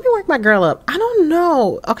 Okay, let me wake my girl up. I don't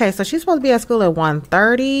know. Okay, so she's supposed to be at school at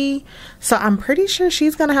 1:30. So I'm pretty sure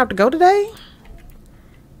she's going to have to go today.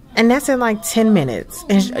 And that's in like 10 minutes.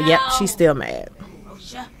 And yep, she's still mad.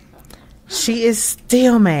 She is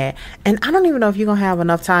still mad. And I don't even know if you're going to have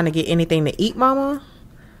enough time to get anything to eat, mama.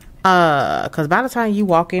 Because by the time you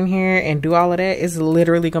walk in here and do all of that, it's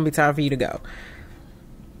literally going to be time for you to go.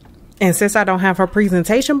 And since I don't have her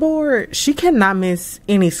presentation board, she cannot miss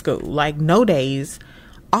any school. Like, no days.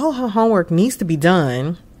 All her homework needs to be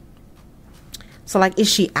done. So, like, is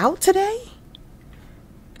she out today?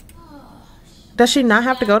 Does she not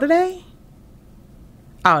have to go today?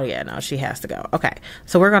 Oh, yeah, no, she has to go. Okay,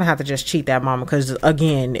 so we're going to have to just cheat that mama because,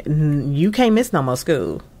 again, you can't miss no more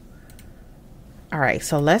school. All right,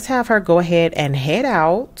 so let's have her go ahead and head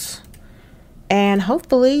out. And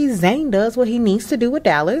hopefully Zane does what he needs to do with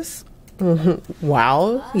Dallas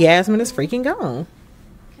while Yasmine is freaking gone.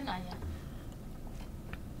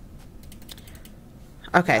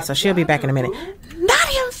 Okay, so she'll be back in a minute. Not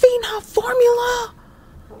him feeding her formula.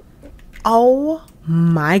 Oh,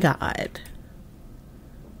 my God.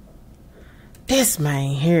 This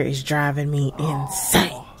man here is driving me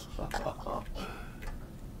insane.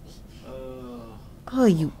 Oh,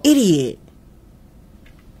 you idiot.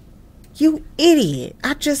 You idiot.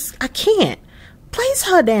 I can't. Place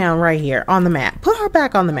her down right here on the mat. Put her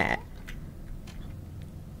back on the mat.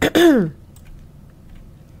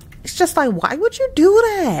 It's just like, why would you do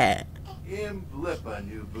that?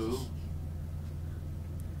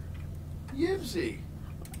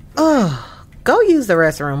 Ugh. Go use the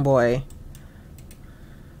restroom, boy.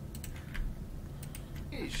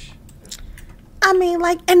 I mean,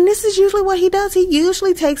 like, and this is usually what he does. He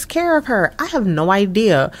usually takes care of her. I have no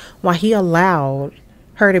idea why he allowed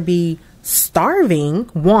her to be starving,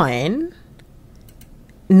 one,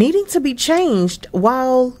 needing to be changed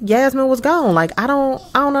while Yasmine was gone. Like, I don't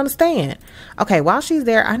understand. Okay, while she's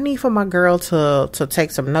there, I need for my girl to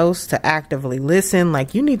take some notes, to actively listen.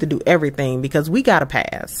 Like, you need to do everything because we got to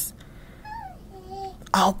pass.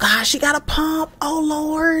 Oh, gosh, she got a pump. Oh,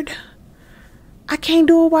 Lord. I can't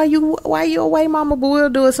do it while you away, mama, but we'll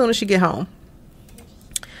do it as soon as she get home.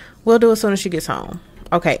 We'll do it as soon as she gets home.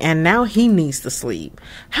 Okay, and now he needs to sleep.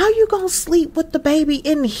 How you gonna sleep with the baby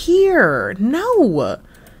in here? No.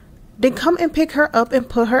 Then come and pick her up and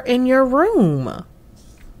put her in your room.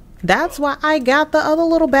 That's why I got the other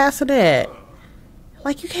little bassinet.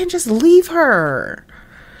 Like, you can't just leave her.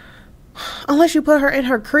 Unless you put her in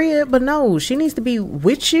her crib, but no, she needs to be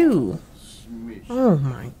with you. Oh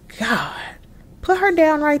my God. Put her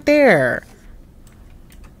down right there.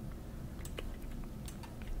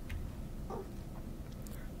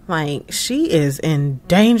 Like, she is in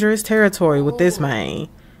dangerous territory with this man.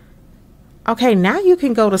 Okay, now you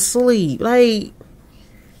can go to sleep. Like,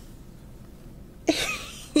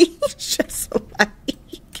 he's just like,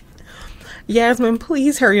 Yasmine,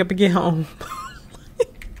 please hurry up and get home.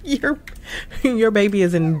 Your baby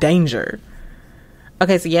is in danger.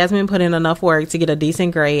 Okay, so Yasmine put in enough work to get a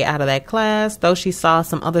decent grade out of that class, though she saw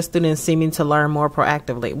some other students seeming to learn more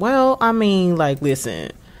proactively. Well, I mean, like,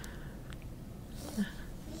 listen.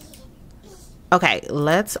 Okay,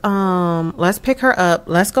 let's pick her up.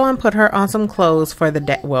 Let's go and put her on some clothes for the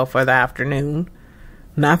day. Well, for the afternoon.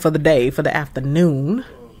 Not for the day, for the afternoon.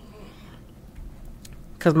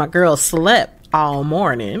 Because my girl slept all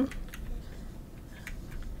morning.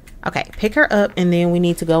 Okay, pick her up, and then we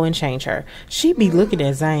need to go and change her. She be looking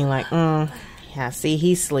at Zane like, yeah, see,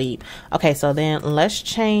 he's asleep. Okay, so then let's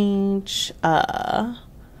change, and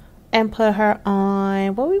put her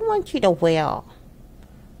on. What we want you to wear?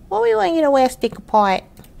 What we want you to wear, stick apart?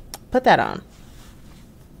 Put that on.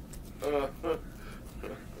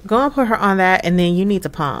 Go and put her on that, and then you need to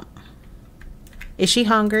pump. Is she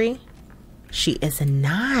hungry? She is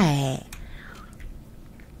not.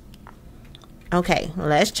 Okay,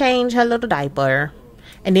 let's change her little diaper.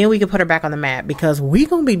 And then we can put her back on the mat, because we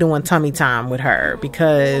gonna be doing tummy time with her.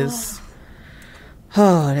 Because,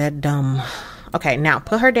 oh, that dumb. Okay, now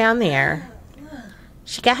put her down there.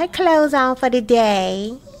 She got her clothes on for the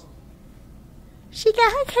day. She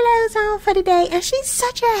got her clothes on for the day, and she's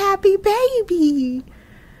such a happy baby.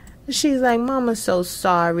 She's like, Mama's so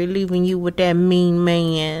sorry leaving you with that mean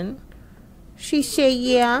man. She said,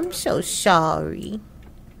 yeah, I'm so sorry.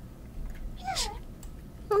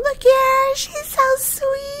 Look at her. She's so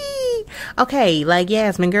sweet. Okay, like,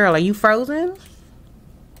 Yasmine, girl, are you frozen?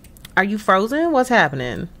 Are you frozen? What's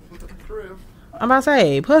happening? I'm about to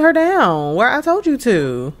say, put her down where I told you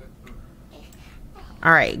to.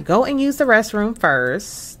 All right, go and use the restroom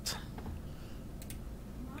first.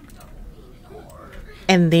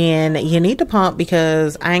 And then you need to pump,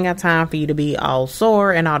 because I ain't got time for you to be all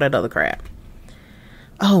sore and all that other crap.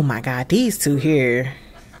 Oh my God, these two here.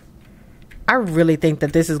 I really think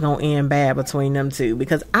that this is going to end bad between them two,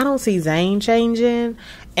 because I don't see Zane changing.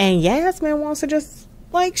 And Yasmine wants to just,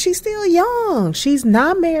 like, she's still young. She's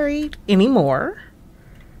not married anymore.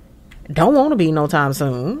 Don't want to be no time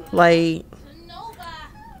soon. Like,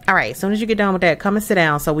 all right, as soon as you get done with that, come and sit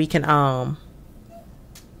down so we can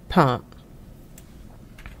pump.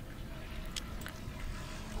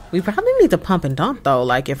 We probably need to pump and dump, though.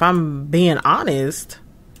 Like, if I'm being honest,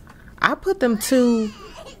 I put them two.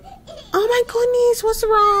 Oh my goodness, what's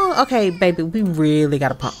wrong? Okay, baby, we really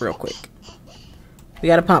gotta pump real quick. We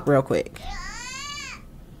gotta pump real quick.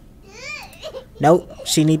 Nope,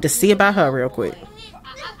 she need to see about her real quick.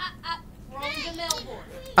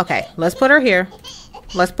 Okay, let's put her here.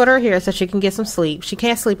 Let's put her here so she can get some sleep. She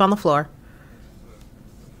can't sleep on the floor.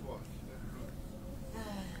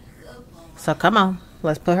 So come on,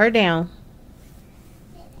 let's put her down.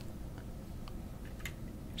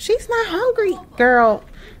 She's not hungry, girl.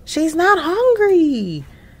 She's not hungry.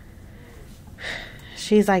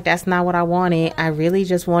 She's like, that's not what I wanted. I really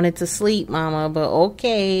just wanted to sleep, Mama, but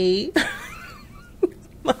okay.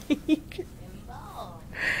 Like,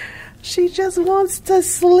 she just wants to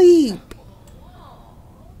sleep.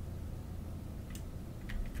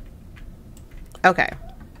 Okay.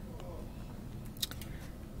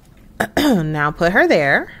 Now put her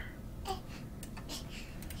there.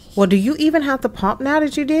 Well, do you even have to pump now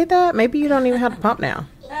that you did that? Maybe you don't even have to pump now.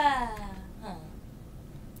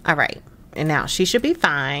 All right. And now she should be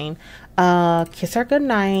fine. Kiss her good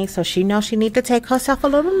night so she knows she needs to take herself a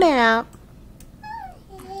little nap.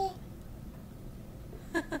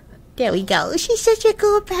 There we go. She's such a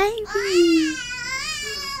good baby.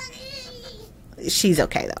 She's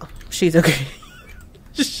okay, though. She's okay.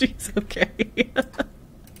 She's okay.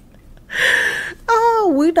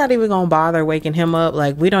 Oh, we're not even gonna bother waking him up.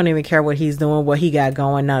 Like, we don't even care what he's doing, what he got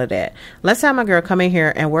going, none of that. Let's have my girl come in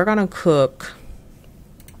here and we're gonna cook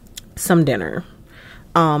some dinner.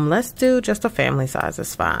 Let's do just a family size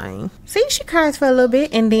is fine. See, she cries for a little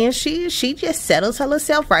bit and then she just settles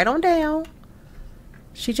herself right on down.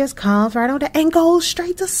 She just calms right on down and goes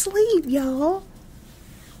straight to sleep, y'all.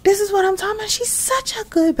 This is what I'm talking about. She's such a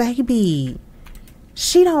good baby.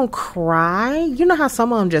 She don't cry. You know how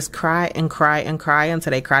some of them just cry and cry and cry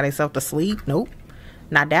until they cry themselves to sleep? Nope.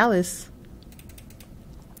 Not Dallas.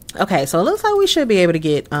 Okay, so it looks like we should be able to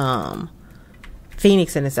get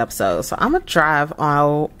Phoenix in this episode. So I'm gonna drive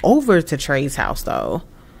all over to Trey's house though.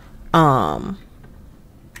 To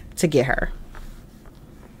get her.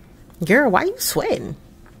 Girl, why you sweating?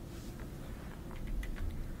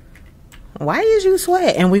 Why is you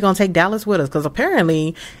sweat? And we're gonna take Dallas with us, because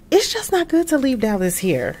apparently it's just not good to leave Dallas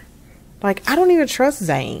here. Like, I don't even trust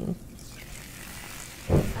Zane.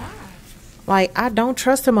 Like, I don't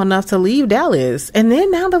trust him enough to leave Dallas. And then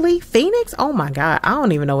now to leave Phoenix? Oh my God, I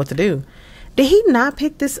don't even know what to do. Did he not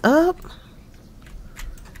pick this up?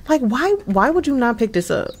 Like, why would you not pick this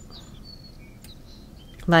up?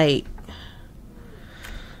 Like,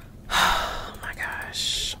 oh my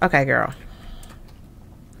gosh. Okay, girl.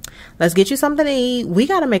 Let's get you something to eat. We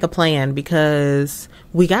got to make a plan, because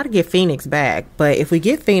we got to get Phoenix back. But if we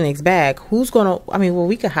get Phoenix back, who's going to... I mean, well,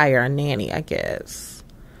 we could hire a nanny, I guess.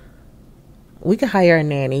 We could hire a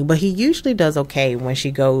nanny. But he usually does okay when she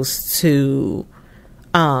goes to...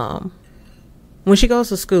 when she goes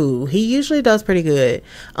to school. He usually does pretty good.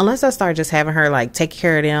 Unless I start just having her, like, take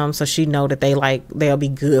care of them, so she know that they'll be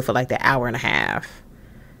good for, like, the hour and a half.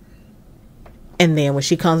 And then when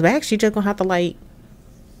she comes back, she just going to have to, like...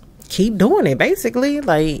 keep doing it, basically.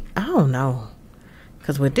 Like, I don't know,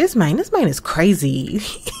 because with this man is crazy.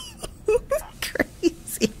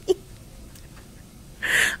 Crazy.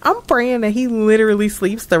 I'm praying that he literally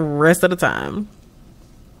sleeps the rest of the time.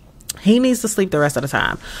 He needs to sleep the rest of the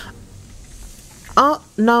time. Oh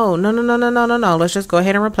no, let's just go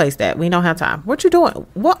ahead and replace that. We don't have time. What you doing?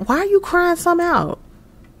 Why are you crying some out,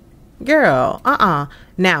 girl?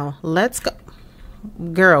 Now let's go.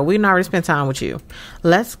 Girl, we already spent time with you.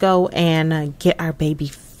 Let's go and get our baby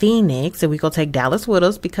Phoenix, and we go take Dallas with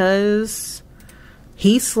us, because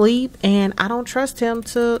he sleep and I don't trust him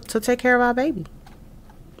to take care of our baby.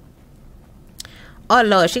 Oh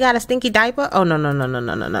Lord, she got a stinky diaper. Oh no.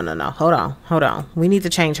 Hold on. We need to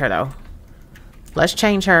change her though. Let's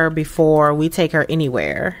change her before we take her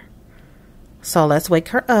anywhere. So let's wake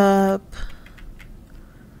her up.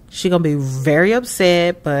 She gonna be very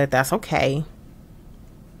upset, but that's okay.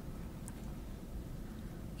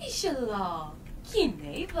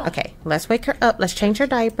 Okay, let's wake her up. Let's change her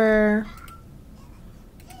diaper.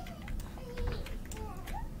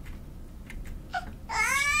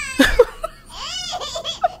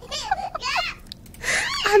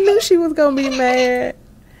 I knew she was gonna be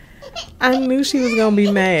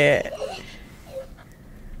mad.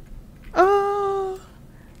 Oh,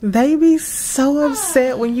 they be so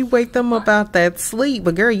upset when you wake them up out that sleep.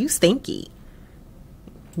 But girl, you stinky.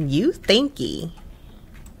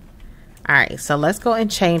 Alright, so let's go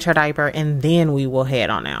and change her diaper, and then we will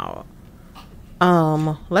head on out.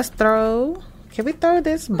 Let's throw... Can we throw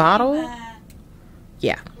this bottle?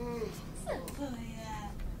 Yeah.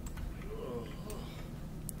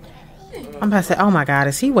 I'm about to say, oh my God,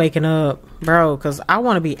 is he waking up? Bro, because I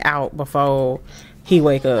want to be out before he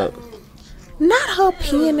wake up. Not her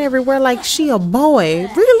peeing everywhere like she a boy.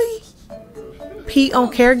 Really? Pee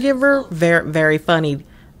on caregiver? Very, very funny.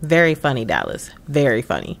 Very funny, Dallas. Very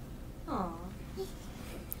funny.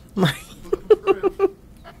 Like,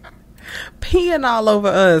 peeing all over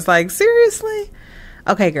us. Like, seriously?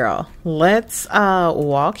 Okay, girl. Let's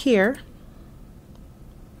walk here.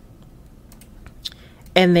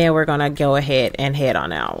 And then we're gonna go ahead and head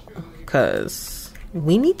on out, because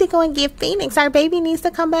we need to go and get Phoenix. Our baby needs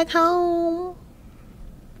to come back home.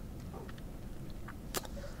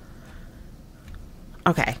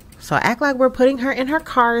 Okay, so act like we're putting her in her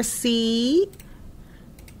car seat.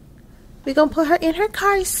 We're gonna put her in her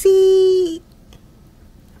car seat.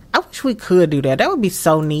 I wish we could do that. That would be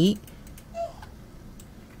so neat.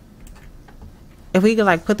 If we could,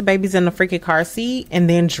 like, put the babies in the freaking car seat and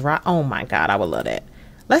then drive. Oh my God, I would love that.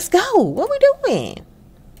 Let's go. What we doing?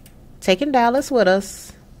 Taking Dallas with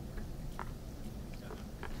us.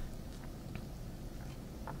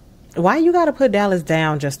 Why you gotta put Dallas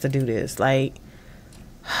down just to do this? Like,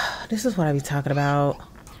 this is what I be talking about.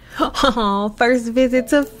 Oh, first visit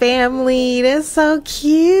to family. That's so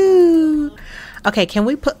cute. Okay, can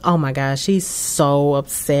we put... Oh my gosh, she's so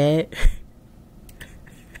upset.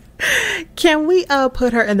 Can we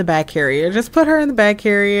put her in the back carrier? Just put her in the back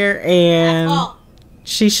carrier, and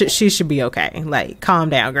she should be okay. Like, calm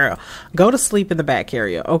down, girl. Go to sleep in the back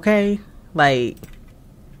carrier, okay? Like,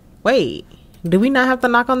 wait, do we not have to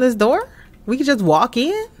knock on this door? We can just walk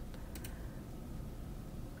in?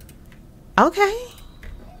 Okay.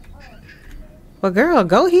 Well, girl,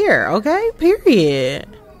 go here, okay? Period.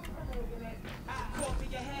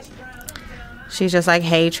 She's just like,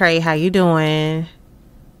 hey, Trey, how you doing?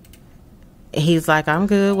 He's like, I'm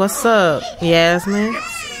good. What's up, Yasmine?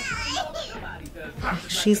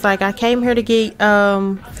 She's like, I came here to get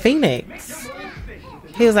Phoenix.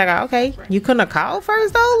 He was like, okay. You couldn't have called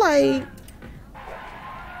first, though? Like,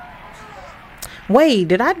 Wait,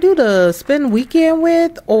 did I do the spend weekend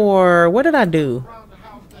with, or what did I do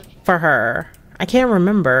for her? I can't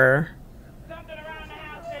remember.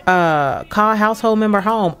 Call household member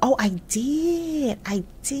home. Oh, I did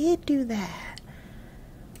do that.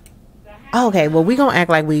 Okay, well, we gonna act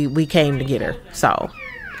like we came to get her. So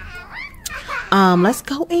let's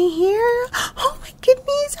go in here. Oh my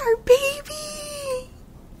goodness, our baby.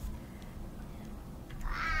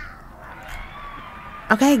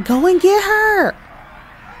 Okay, go and get her.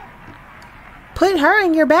 Put her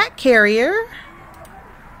in your back carrier.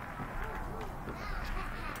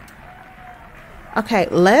 Okay,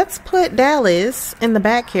 let's put Dallas in the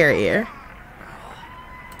back carrier.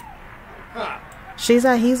 He's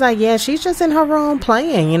like, yeah, she's just in her room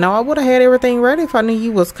playing. You know, I would have had everything ready if I knew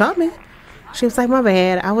you was coming. She was like, my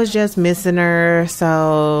bad. I was just missing her.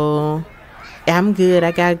 So I'm good.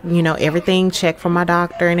 I got, you know, everything checked from my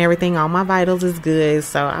doctor and everything. All my vitals is good.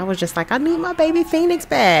 So I was just like, I need my baby Phoenix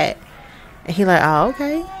back. And he like, oh,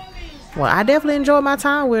 okay. Well, I definitely enjoyed my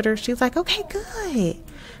time with her. She's like, okay, good.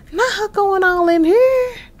 Not her going all in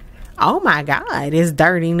here. Oh my God, it's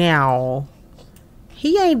dirty now.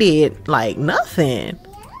 He ain't did like nothing.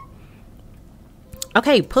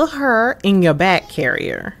 Okay, put her in your back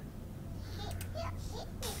carrier.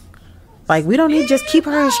 Like, we don't need to just keep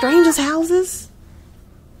her in strangers' houses.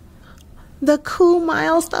 The cool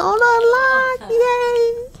milestone unlocked.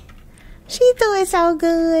 Yay. She doing so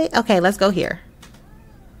good. Okay, let's go here.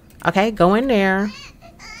 Okay, go in there.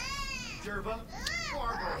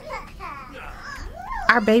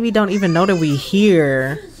 Our baby don't even know that we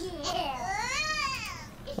here.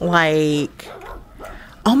 Like,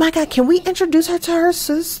 oh my God, can we introduce her to her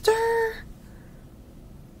sister?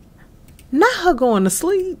 Not her going to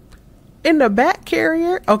sleep in the back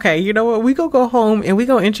carrier. Okay, you know what? We gonna go home and we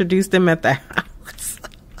gonna introduce them at the house.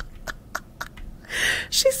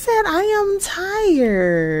 She said, I am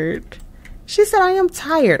tired. She said, I am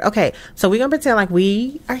tired. Okay, so we're gonna pretend like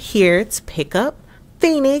we are here to pick up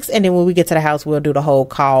Phoenix, and then when we get to the house, we'll do the whole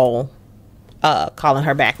calling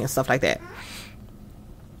her back and stuff like that.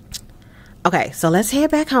 Okay, so let's head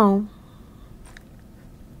back home.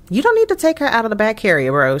 You don't need to take her out of the back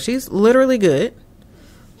carrier, bro. She's literally good.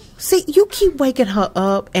 See, you keep waking her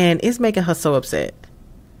up, and it's making her so upset.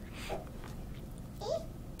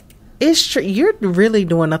 It's true. You're really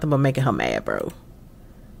doing nothing but making her mad, bro.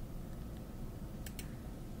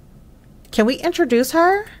 Can we introduce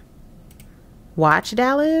her? Watch,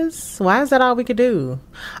 Dallas. Why is that all we could do?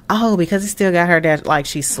 Oh, because it still got her that like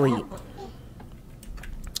she's asleep.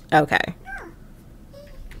 Okay.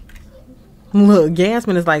 Look,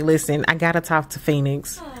 Yasmine is like, listen, I gotta talk to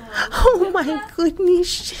Phoenix. Oh my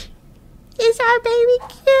goodness. It's our baby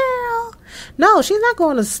girl. No, she's not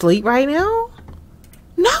going to sleep right now.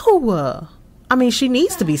 No. I mean, she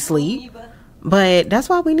needs to be asleep. But that's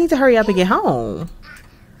why we need to hurry up and get home.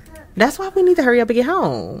 That's why we need to hurry up and get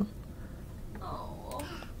home.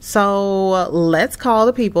 So let's call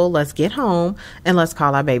the people, let's get home, and let's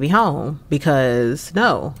call our baby home. Because,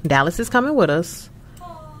 no, Dallas is coming with us.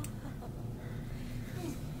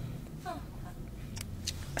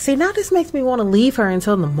 See, now this makes me want to leave her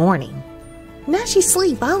until the morning. Now she's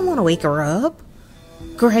asleep. I don't want to wake her up.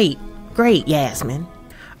 Great, Yasmine.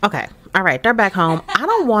 Okay, all right, they're back home. I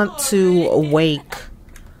don't want to wake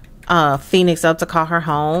Phoenix up to call her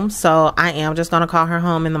home. So I am just going to call her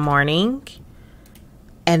home in the morning.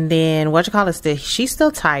 And then she's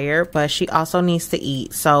still tired, but she also needs to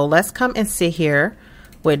eat. So let's come and sit here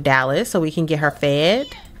with Dallas so we can get her fed.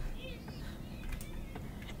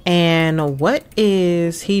 And what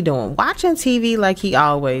is he doing? Watching TV like he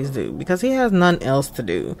always do, because he has nothing else to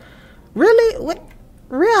do. Really? What?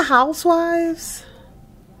 Real Housewives?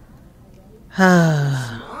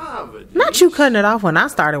 Not you cutting it off when I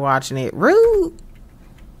started watching it. Rude.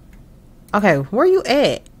 Okay, where you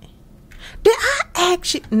at? Did I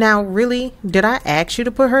ask you? Now, really? Did I ask you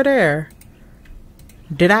to put her there?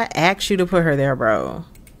 Did I ask you to put her there, bro?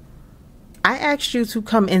 I asked you to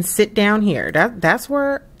come and sit down here. That's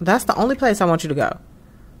the only place I want you to go.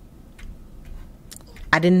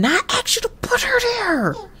 I did not ask you to put her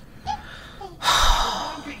there.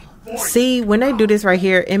 See, when they do this right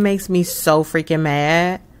here, it makes me so freaking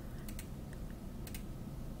mad.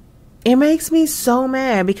 It makes me so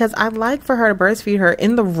mad because I'd like for her to breastfeed her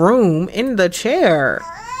in the room, in the chair.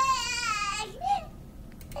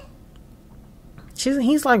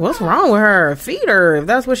 He's like, what's wrong with her? Feed her if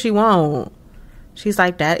that's what she wants. She's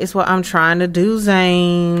like, that is what I'm trying to do,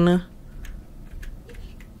 Zane.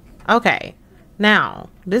 Okay. Now,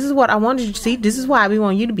 this is what I wanted you to see. This is why we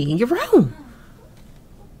want you to be in your room.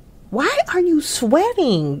 Why are you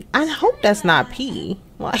sweating? I hope that's not pee.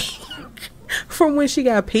 Like, from when she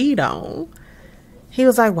got peed on. He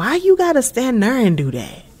was like, why you gotta stand there and do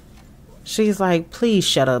that? She's like, please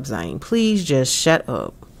shut up, Zane. Please just shut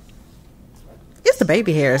up. It's the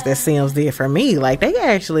baby hairs that Sims did for me. Like, they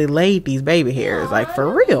actually laid these baby hairs, like,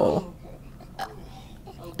 for real.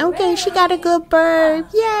 Okay, she got a good bird.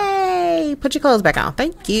 Yay! Put your clothes back on.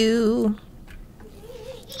 Thank you.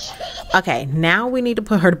 Okay, now we need to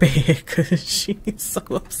put her to bed because she's so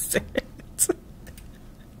upset.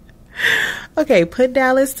 Okay, put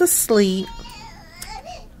Dallas to sleep.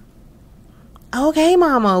 Okay,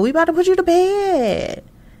 mama, we about to put you to bed.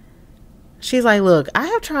 She's like, look, I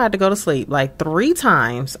have tried to go to sleep like 3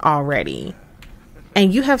 times already,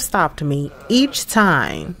 and you have stopped me each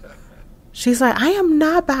time. She's like, I am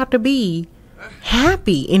not about to be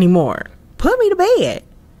happy anymore. Put me to bed.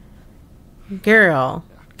 Girl,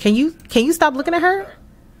 can you stop looking at her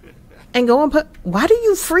and go and why do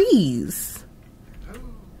you freeze?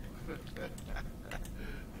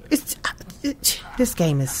 This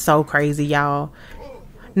game is so crazy, y'all.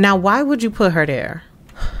 Now, why would you put her there?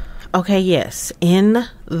 Okay, yes, in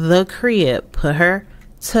the crib, put her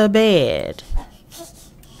to bed.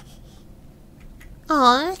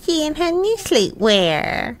 Aw, she in her new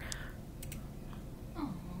sleepwear.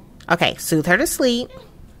 Okay, soothe her to sleep.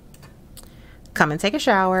 Come and take a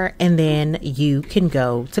shower, and then you can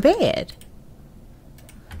go to bed.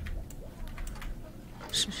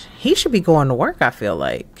 He should be going to work, I feel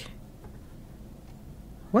like.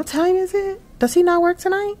 What time is it? Does he not work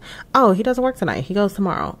tonight? Oh, he doesn't work tonight. He goes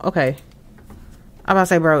tomorrow. Okay. I'm about to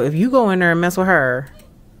say, bro, if you go in there and mess with her,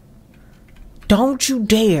 don't you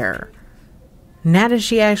dare. Now that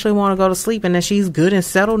she actually want to go to sleep and that she's good and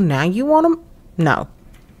settled, now you want to... No.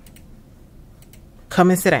 Come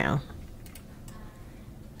and sit down.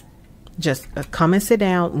 Just come and sit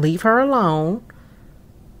down. Leave her alone.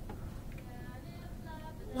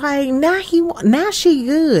 Like, now she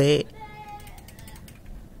good.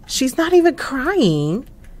 She's not even crying.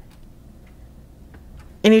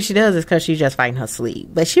 And if she does, it's because she's just fighting her sleep.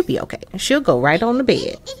 But she'll be okay. She'll go right on the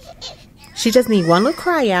bed. She just need one little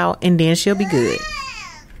cry out, and then she'll be good.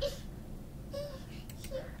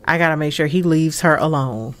 I gotta make sure he leaves her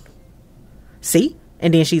alone. See?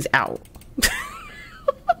 And then she's out.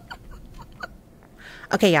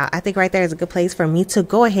 Okay, y'all, I think right there is a good place for me to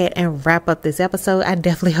go ahead and wrap up this episode. I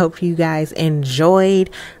definitely hope you guys enjoyed.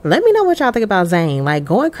 Let me know what y'all think about Zane. Like,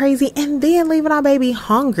 going crazy and then leaving our baby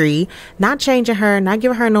hungry, not changing her, not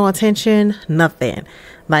giving her no attention, nothing.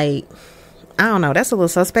 Like, I don't know. That's a little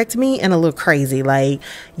suspect to me and a little crazy. Like,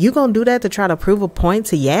 you gonna do that to try to prove a point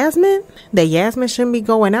to Yasmine? That Yasmine shouldn't be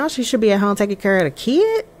going out? She should be at home taking care of the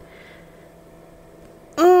kid?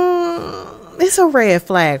 It's a red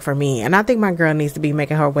flag for me, and I think my girl needs to be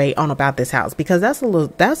making her way on about this house, because that's a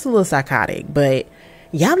little psychotic. But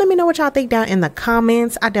y'all let me know what y'all think down in the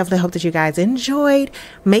comments. I definitely hope that you guys enjoyed.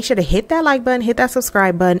 Make sure to hit that like button, hit that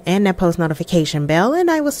subscribe button, and that post notification bell,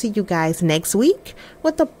 and I will see you guys next week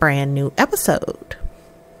with a brand new episode.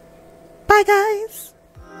 Bye, guys.